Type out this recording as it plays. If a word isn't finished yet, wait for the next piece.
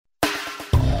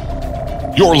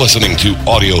You're listening to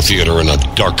audio theater in a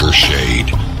darker shade.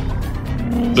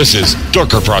 This is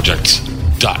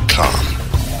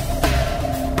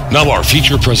darkerprojects.com. Now our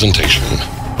feature presentation.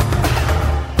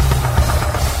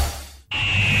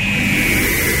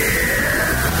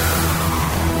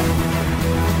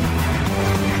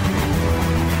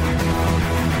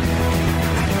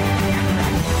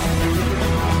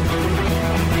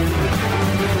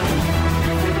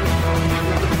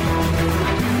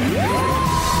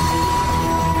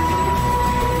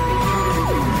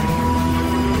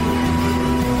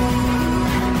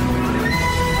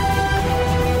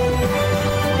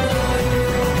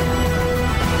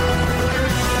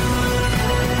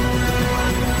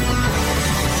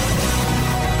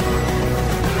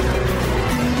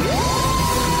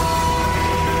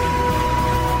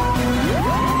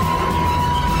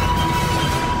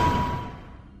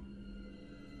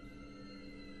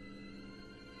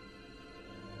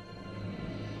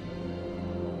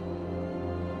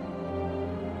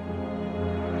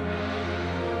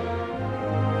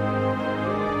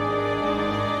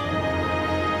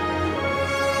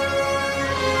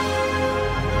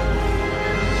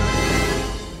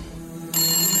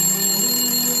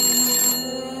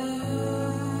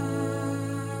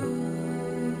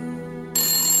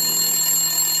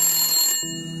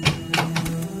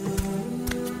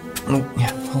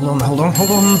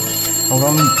 Hold on.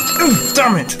 Oh,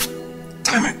 damn it!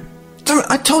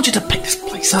 I told you to pick this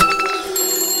place up.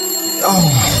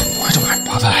 Oh, why do I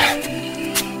bother?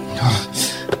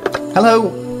 Oh. Hello,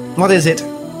 what is it?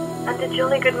 And a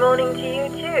jolly good morning to you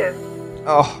too.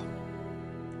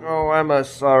 Oh, Emma,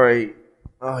 sorry.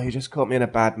 Oh, you just caught me in a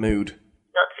bad mood.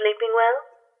 Not sleeping well?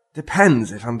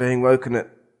 Depends if I'm being woken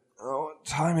at... Oh, what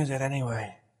time is it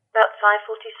anyway? About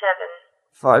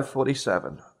 5:47.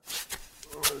 5:47.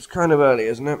 It's kind of early,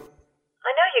 isn't it? I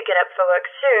know you get up for work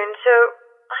soon, so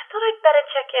I thought I'd better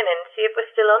check in and see if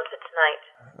we're still on for tonight.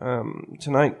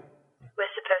 Tonight?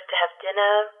 We're supposed to have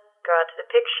dinner, go out to the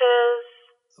pictures...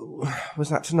 Was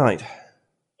that tonight?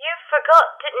 You forgot,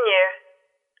 didn't you?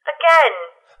 Again!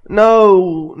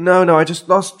 No, I just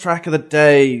lost track of the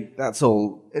day, that's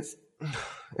all. It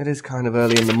is kind of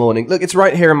early in the morning. Look, it's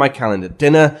right here in my calendar.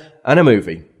 Dinner and a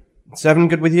movie. 7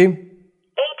 good with you? 8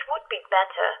 would be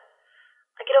better.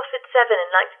 I get off at 7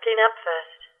 and like to clean up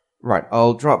first. Right,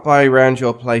 I'll drop by round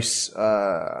your place,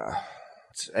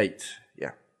 it's 8,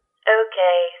 yeah.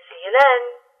 Okay, see you then.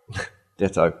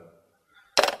 Ditto.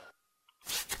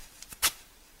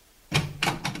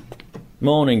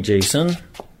 Morning, Jason.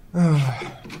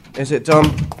 Is it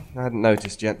Dom? I hadn't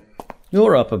noticed yet.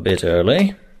 You're up a bit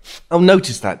early. Oh,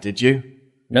 noticed that, did you?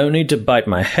 No need to bite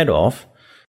my head off.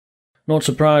 Not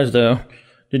surprised, though.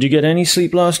 Did you get any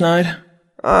sleep last night?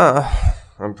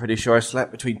 I'm pretty sure I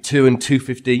slept between 2 and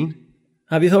 2:15.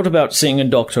 Have you thought about seeing a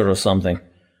doctor or something?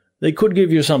 They could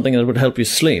give you something that would help you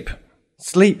sleep.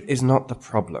 Sleep is not the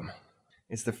problem.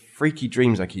 It's the freaky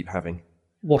dreams I keep having.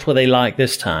 What were they like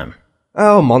this time?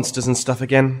 Oh, monsters and stuff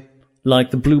again.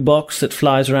 Like the blue box that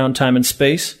flies around time and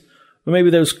space? Or maybe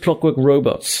those clockwork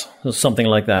robots, or something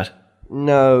like that?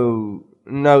 No,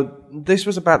 this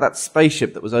was about that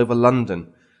spaceship that was over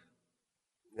London.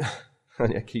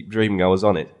 I keep dreaming I was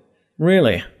on it.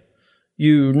 Really?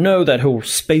 You know that whole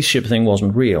spaceship thing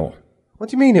wasn't real. What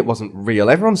do you mean it wasn't real?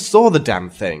 Everyone saw the damn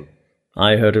thing.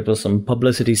 I heard it was some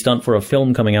publicity stunt for a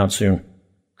film coming out soon.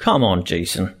 Come on,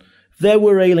 Jason. If there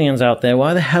were aliens out there,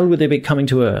 why the hell would they be coming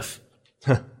to Earth?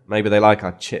 Maybe they like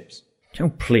our chips. Oh,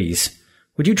 please.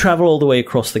 Would you travel all the way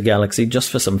across the galaxy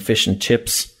just for some fish and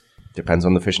chips? Depends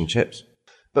on the fish and chips.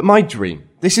 But my dream,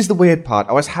 this is the weird part,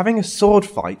 I was having a sword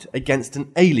fight against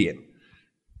an alien.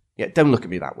 Yeah, don't look at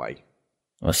me that way.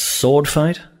 A sword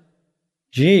fight?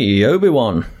 Gee,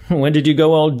 Obi-Wan, when did you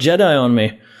go all Jedi on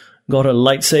me? Got a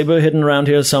lightsaber hidden around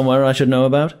here somewhere I should know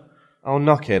about? Oh,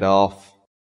 knock it off.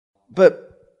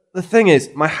 But the thing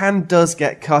is, my hand does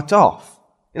get cut off.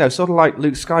 You know, sort of like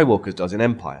Luke Skywalker's does in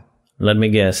Empire. Let me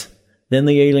guess. Then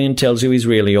the alien tells you he's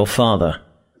really your father.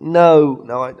 No,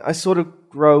 I sort of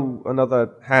grow another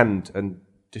hand and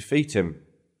defeat him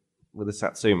with a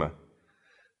Satsuma.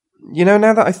 You know,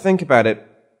 now that I think about it,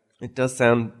 it does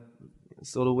sound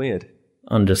sort of weird.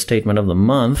 Understatement of the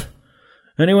month.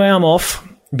 Anyway, I'm off.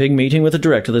 Big meeting with the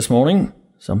director this morning.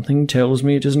 Something tells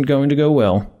me it isn't going to go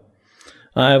well.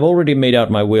 I've already made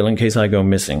out my will in case I go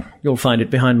missing. You'll find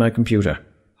it behind my computer.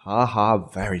 Ha ha,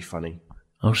 very funny.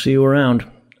 I'll see you around.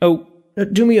 Oh,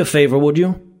 do me a favor, would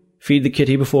you? Feed the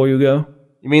kitty before you go.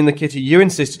 You mean the kitty you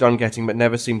insisted on getting but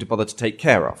never seemed to bother to take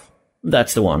care of?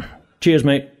 That's the one. Cheers,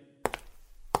 mate.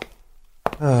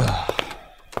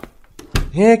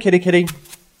 Here, kitty.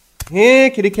 Here,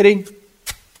 kitty.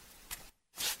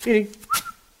 Kitty.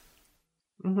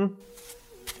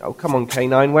 Oh, come on,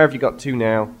 K9, where have you got to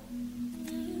now?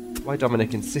 Why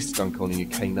Dominic insisted on calling you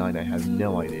K9, I have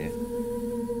no idea.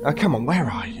 Oh, come on, where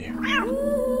are you?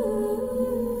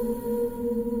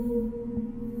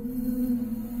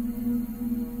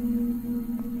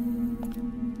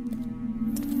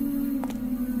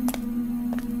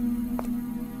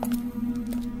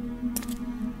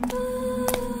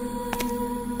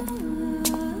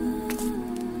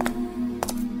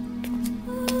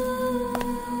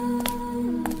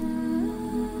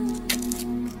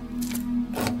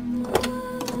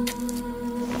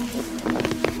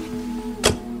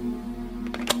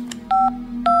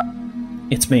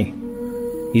 It's me.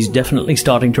 He's definitely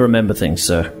starting to remember things,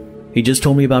 sir. He just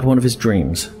told me about one of his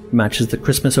dreams. Matches the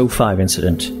Christmas '05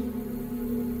 incident.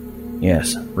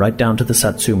 Yes, right down to the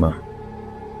Satsuma.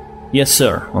 Yes,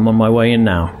 sir. I'm on my way in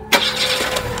now.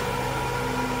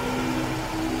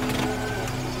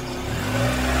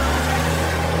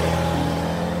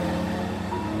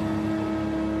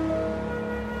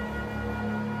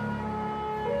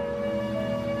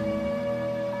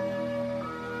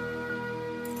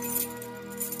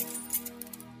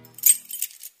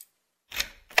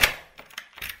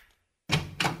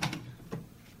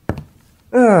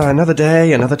 Another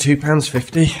day, another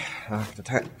 £2.50 after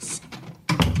tax.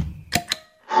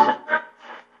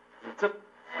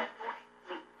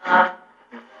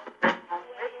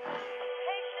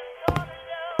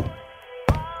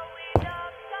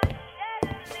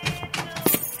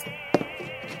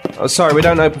 Oh, sorry, we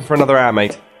don't open for another hour,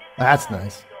 mate. That's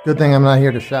nice. Good thing I'm not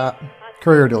here to shop.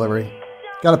 Courier delivery.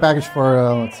 Got a package for,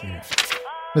 let's see here.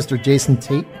 Mr. Jason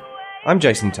Tate. I'm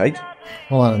Jason Tate.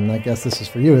 Well, and I guess this is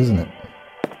for you, isn't it?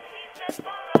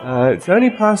 It's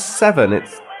only past 7.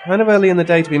 It's kind of early in the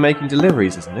day to be making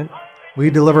deliveries, isn't it?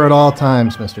 We deliver at all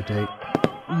times, Mr. Tate.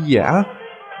 Yeah,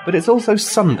 but it's also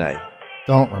Sunday.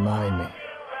 Don't remind me.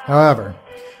 However,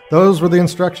 those were the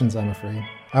instructions, I'm afraid.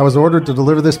 I was ordered to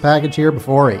deliver this package here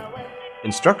before 8.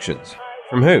 Instructions?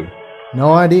 From who?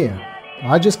 No idea.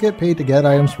 I just get paid to get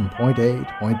items from point A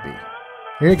to point B.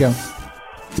 Here you go.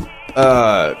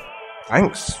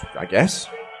 Thanks, I guess.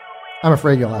 I'm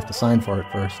afraid you'll have to sign for it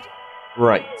first.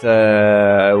 Right,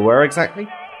 where exactly?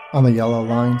 On the yellow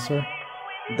line, sir.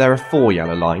 There are 4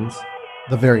 yellow lines.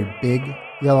 The very big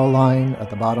yellow line at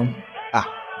the bottom. Ah,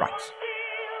 right.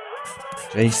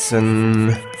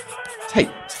 Jason Tate.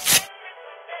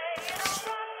 Is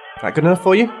that good enough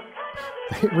for you?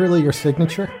 Really your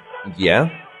signature? Yeah.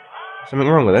 Something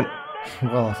wrong with it?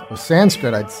 Well, if it was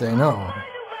Sanskrit, I'd say no.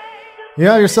 You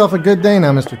have yourself a good day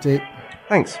now, Mr. Tate.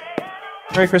 Thanks.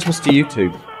 Merry Christmas to you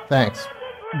too. Thanks.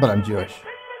 But I'm Jewish.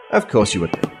 Of course you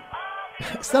would be.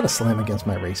 Is that a slam against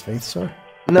my race faith, sir?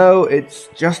 No, it's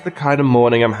just the kind of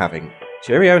morning I'm having.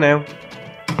 Cheerio now.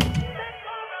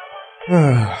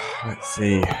 Let's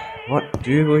see. What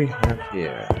do we have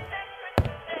here?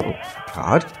 Oh,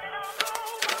 card.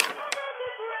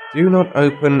 Do not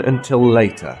open until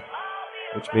later,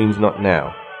 which means not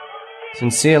now.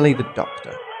 Sincerely, the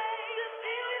Doctor.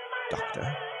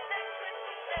 Doctor?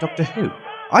 Doctor who?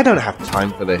 I don't have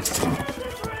time for this.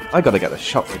 I gotta get the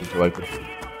shop ready to open.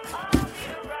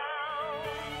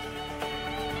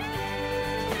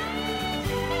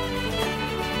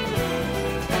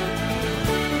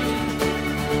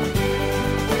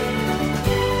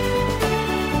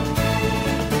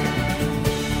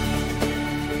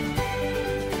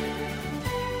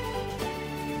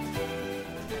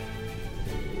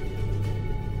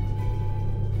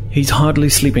 He's hardly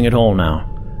sleeping at all now.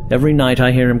 Every night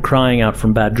I hear him crying out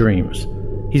from bad dreams.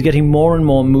 He's getting more and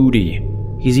more moody.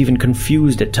 He's even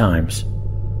confused at times.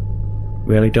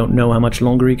 Really don't know how much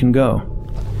longer he can go.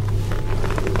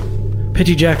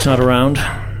 Pity Jack's not around.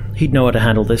 He'd know how to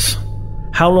handle this.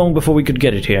 How long before we could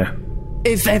get it here?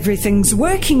 If everything's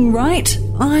working right,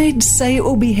 I'd say it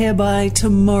will be here by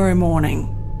tomorrow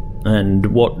morning. And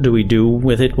what do we do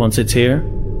with it once it's here?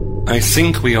 I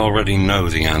think we already know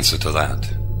the answer to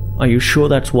that. Are you sure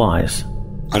that's wise?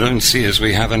 I don't see as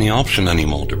we have any option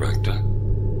anymore, Director.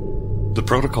 The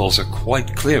protocols are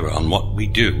quite clear on what we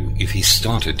do if he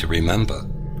started to remember.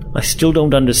 I still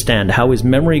don't understand how his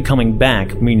memory coming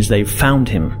back means they've found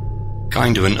him.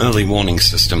 Kind of an early warning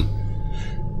system.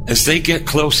 As they get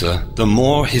closer, the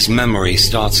more his memory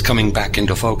starts coming back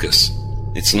into focus.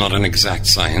 It's not an exact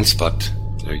science, but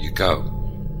there you go.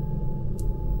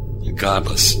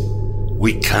 Regardless,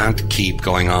 we can't keep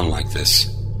going on like this.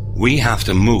 We have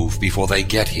to move before they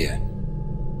get here.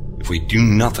 If we do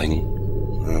nothing,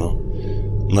 well,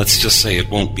 let's just say it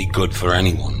won't be good for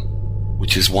anyone.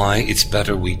 Which is why it's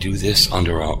better we do this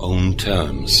under our own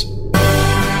terms.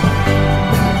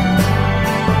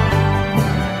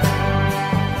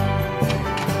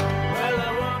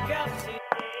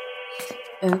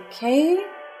 Okay.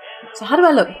 So how do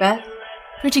I look, Beth?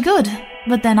 Pretty good,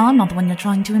 but then I'm not the one you're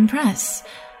trying to impress.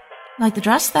 Like the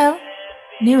dress, though.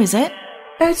 New, is it?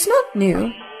 Oh, it's not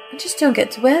new. I just don't get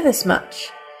to wear this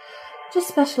much. Just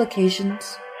special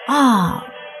occasions.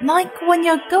 Ah, like when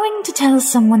you're going to tell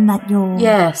someone that you're...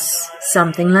 Yes,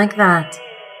 something like that.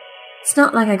 It's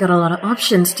not like I got a lot of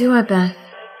options, do I, Beth?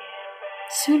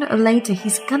 Sooner or later,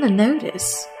 he's gonna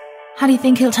notice. How do you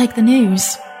think he'll take the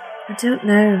news? I don't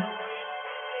know.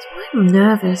 That's why I'm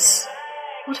nervous.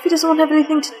 What if he doesn't want to have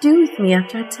anything to do with me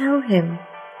after I tell him?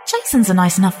 Jason's a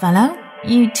nice enough fellow.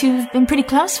 You two have been pretty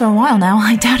close for a while now.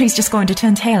 I doubt he's just going to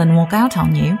turn tail and walk out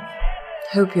on you.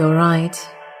 Hope you're right.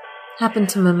 Happened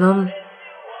to my mum.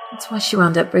 That's why she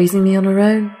wound up raising me on her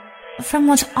own. From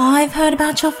what I've heard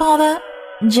about your father,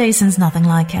 Jason's nothing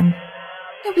like him.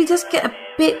 No, but he does get a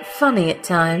bit funny at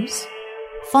times.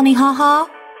 Funny ha-ha?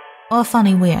 Or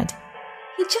funny weird?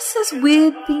 He just says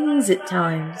weird things at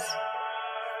times.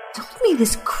 Told me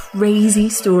this crazy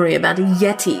story about a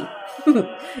Yeti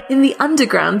in the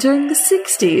underground during the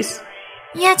 60s.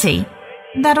 Yeti?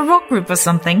 That a rock group or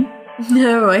something?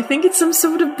 No, I think it's some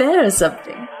sort of bear or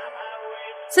something.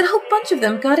 Said a whole bunch of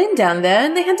them got in down there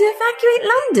and they had to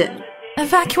evacuate London.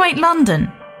 Evacuate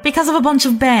London? Because of a bunch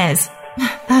of bears?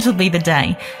 That'll be the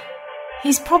day.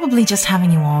 He's probably just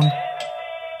having you on.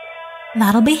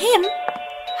 That'll be him.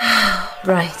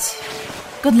 Right.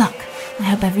 Good luck. I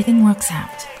hope everything works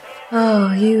out.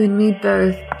 Oh, you and me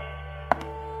both.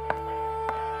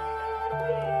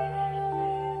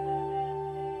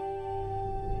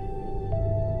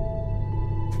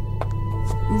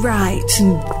 Right,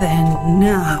 then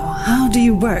now, how do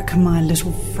you work, my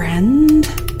little friend?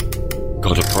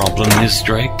 Got a problem, Miss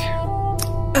Drake?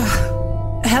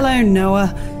 Hello,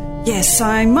 Noah. Yes,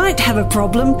 I might have a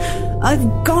problem.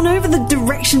 I've gone over the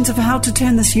directions of how to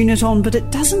turn this unit on, but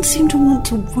it doesn't seem to want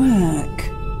to work.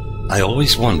 I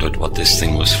always wondered what this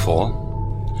thing was for.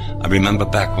 I remember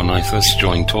back when I first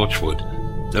joined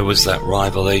Torchwood, there was that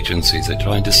rival agency that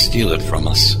tried to steal it from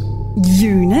us.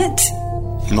 Unit?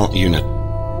 Not Unit.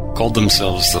 Called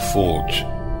themselves The Forge.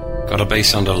 Got a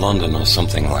base under London or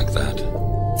something like that.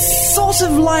 Sort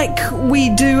of like we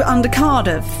do under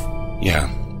Cardiff. Yeah,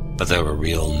 but they're a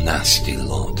real nasty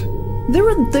lot. There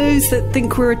are those that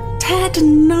think we're a tad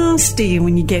nasty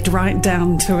when you get right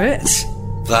down to it.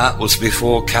 That was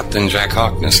before Captain Jack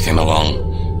Harkness came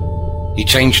along. He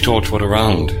changed Torchwood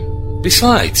around.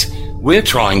 Besides, we're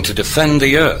trying to defend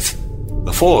the Earth.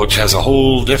 The Forge has a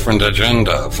whole different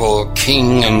agenda for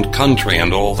king and country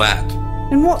and all that.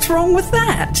 And what's wrong with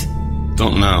that?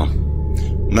 Don't know.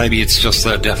 Maybe it's just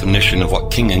their definition of what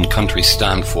king and country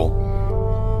stand for.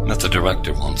 Met the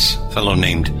director once, a fellow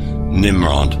named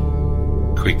Nimrod.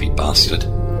 Creepy bastard.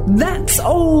 That's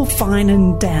all fine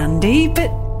and dandy,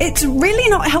 but it's really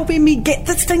not helping me get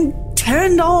this thing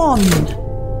turned on.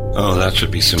 Oh, that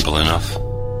should be simple enough.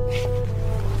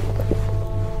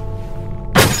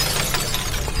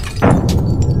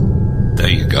 There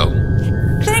you go.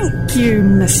 Thank you,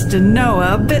 Mr.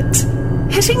 Noah, but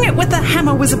hitting it with a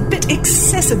hammer was a bit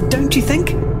excessive, don't you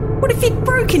think? What if you'd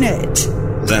broken it?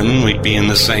 Then we'd be in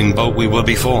the same boat we were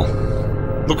before.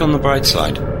 Look on the bright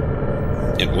side.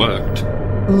 It worked.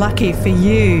 Lucky for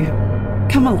you.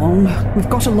 Come along, we've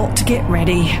got a lot to get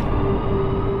ready.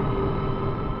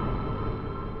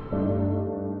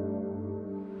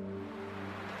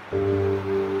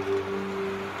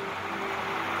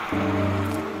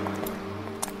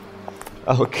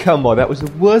 Oh, come on, that was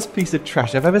the worst piece of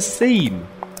trash I've ever seen.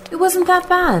 It wasn't that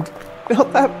bad.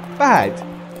 Not that bad.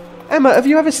 Emma, have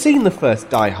you ever seen the first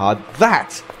Die Hard?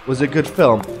 That was a good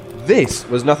film. This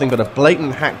was nothing but a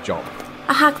blatant hack job.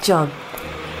 A hack job.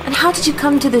 And how did you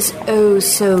come to this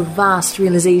oh-so-vast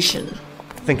realization?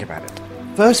 Think about it.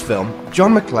 First film,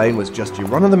 John McClane was just your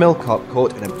run-of-the-mill cop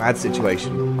caught in a bad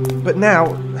situation. But now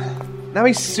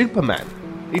he's Superman.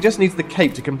 He just needs the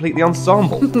cape to complete the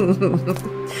ensemble.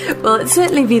 Well, it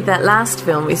certainly beat that last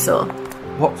film we saw.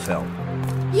 What film?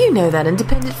 You know that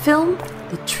independent film?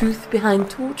 The Truth Behind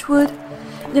Torchwood?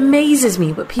 It amazes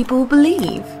me what people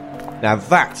believe. Now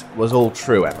that was all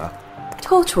true, Emma.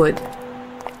 Torchwood.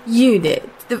 Unit.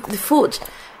 The Forge.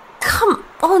 Come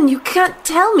on, you can't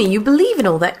tell me you believe in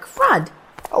all that crud.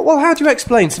 Oh, well, how do you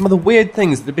explain some of the weird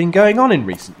things that have been going on in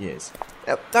recent years?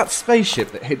 That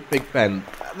spaceship that hit Big Ben.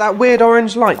 That weird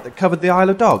orange light that covered the Isle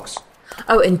of Dogs.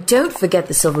 Oh, and don't forget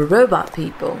the silver robot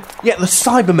people. Yeah, the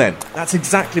Cybermen. That's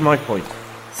exactly my point.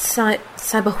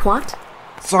 Cyber what?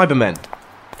 Cybermen.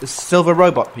 The silver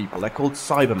robot people. They're called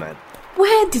Cybermen.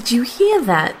 Where did you hear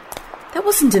that? That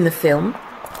wasn't in the film.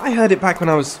 I heard it back when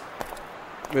I was...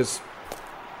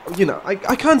 You know, I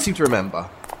can't seem to remember.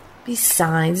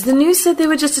 Besides, the news said they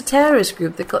were just a terrorist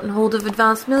group that got in hold of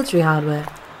advanced military hardware.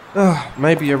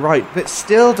 Maybe you're right, but it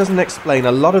still doesn't explain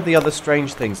a lot of the other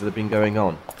strange things that have been going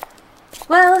on.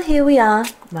 Well, here we are,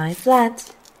 my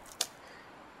flat.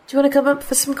 Do you want to come up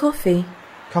for some coffee?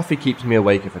 Coffee keeps me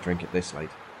awake if I drink it this late.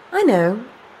 I know.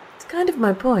 It's kind of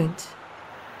my point.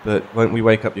 But won't we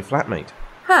wake up your flatmate?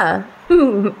 Her?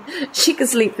 She can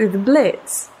sleep through the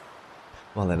blitz.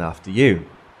 Well, then after you.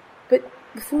 But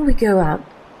before we go out,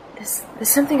 there's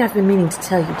something I've been meaning to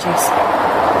tell you, Jason.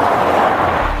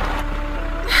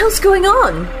 What the hell's going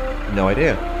on? No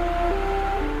idea.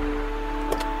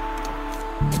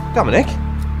 Dominic,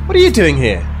 what are you doing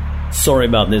here? Sorry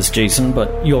about this, Jason,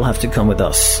 but you'll have to come with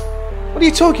us. What are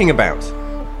you talking about?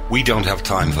 We don't have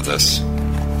time for this.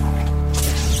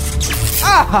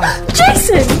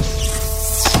 Jason!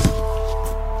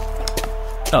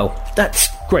 Oh, that's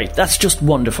great. That's just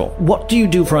wonderful. What do you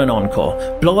do for an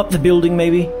encore? Blow up the building,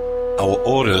 maybe? Our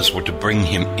orders were to bring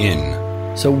him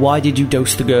in. So why did you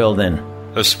dose the girl, then?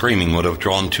 Her screaming would have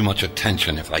drawn too much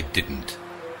attention if I didn't.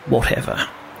 Whatever.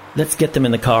 Let's get them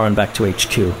in the car and back to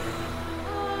HQ.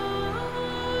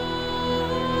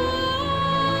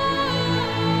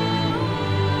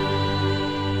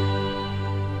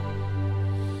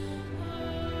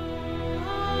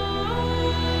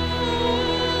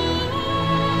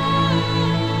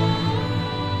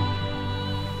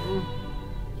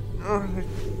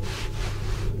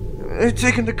 They've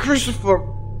taken the cruciform.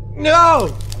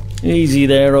 No! Easy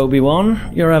there,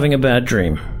 Obi-Wan. You're having a bad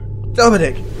dream.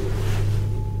 Dominic,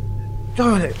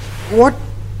 what?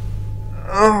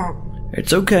 Oh,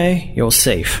 It's okay. You're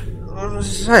safe. I'm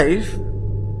safe?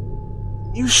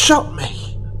 You shot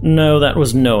me. No, that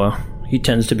was Noah. He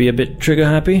tends to be a bit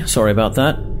trigger-happy. Sorry about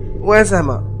that. Where's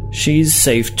Emma? She's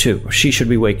safe, too. She should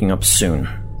be waking up soon.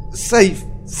 Safe?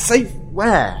 Safe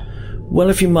where? Well,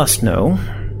 if you must know,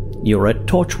 you're at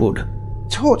Torchwood.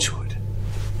 Torchwood?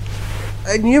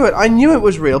 I knew it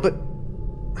was real, but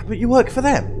you work for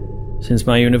them? Since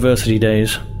my university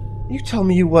days. You told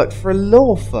me you worked for a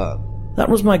law firm. That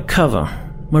was my cover.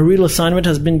 My real assignment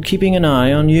has been keeping an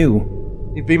eye on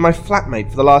you. You've been my flatmate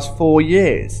for the last 4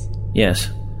 years. Yes.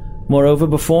 Moreover,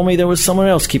 before me there was someone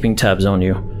else keeping tabs on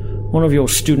you. One of your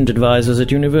student advisors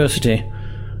at university.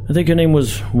 I think her name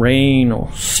was Rain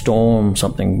or Storm,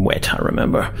 something wet, I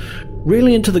remember.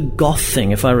 Really into the goth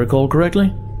thing, if I recall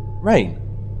correctly. Rain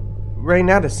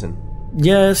Addison.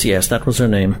 Yes, that was her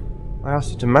name. I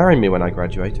asked her to marry me when I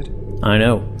graduated. I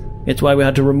know. It's why we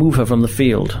had to remove her from the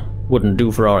field. Wouldn't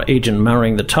do for our agent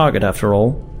marrying the target, after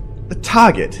all. The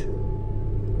target?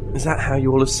 Is that how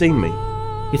you all have seen me?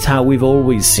 It's how we've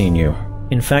always seen you.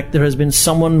 In fact, there has been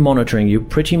someone monitoring you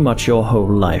pretty much your whole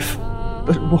life.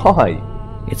 But why?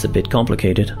 It's a bit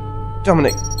complicated.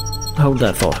 Dominic. Hold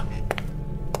that thought.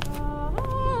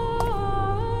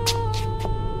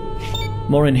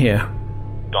 More in here.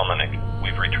 Dominic,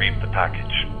 we've retrieved the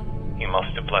package. You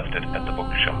must have left it at the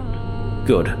bookshop.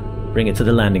 Good. Bring it to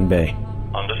the landing bay.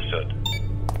 Understood.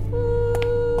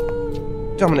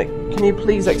 Dominic, can you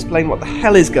please explain what the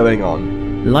hell is going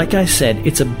on? Like I said,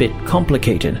 it's a bit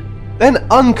complicated. Then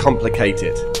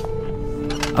uncomplicated.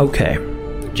 Okay.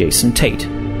 Jason Tate.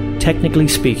 Technically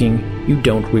speaking, you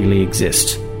don't really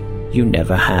exist. You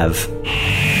never have.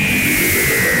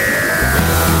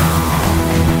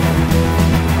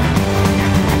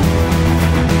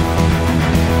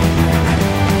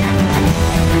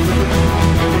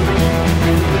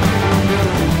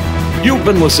 You've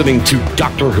been listening to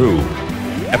Doctor Who,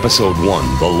 Episode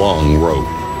 1, The Long Road.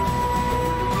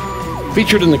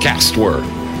 Featured in the cast were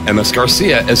M.S.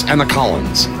 Garcia as Emma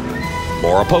Collins,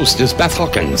 Laura Post as Beth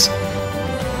Hawkins,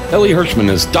 Ellie Hirschman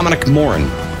as Dominic Morin,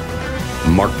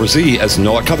 Mark Brzee as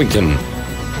Noah Covington,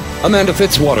 Amanda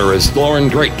Fitzwater as Lauren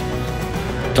Drake,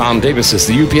 Tom Davis as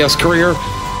the UPS courier,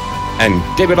 and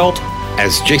David Alt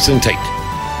as Jason Tate.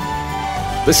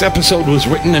 This episode was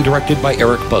written and directed by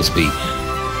Eric Busby.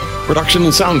 Production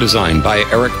and sound design by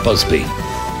Eric Busby.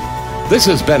 This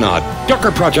has been a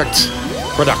Darker Projects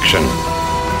production.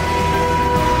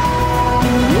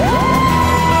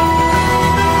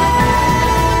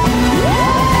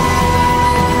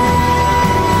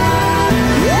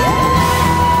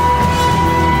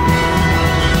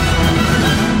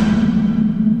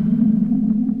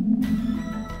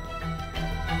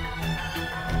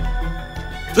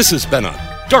 This has been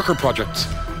a Darker Projects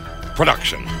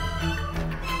production.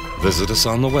 Visit us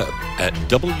on the web at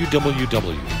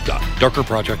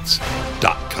www.darkerprojects.com.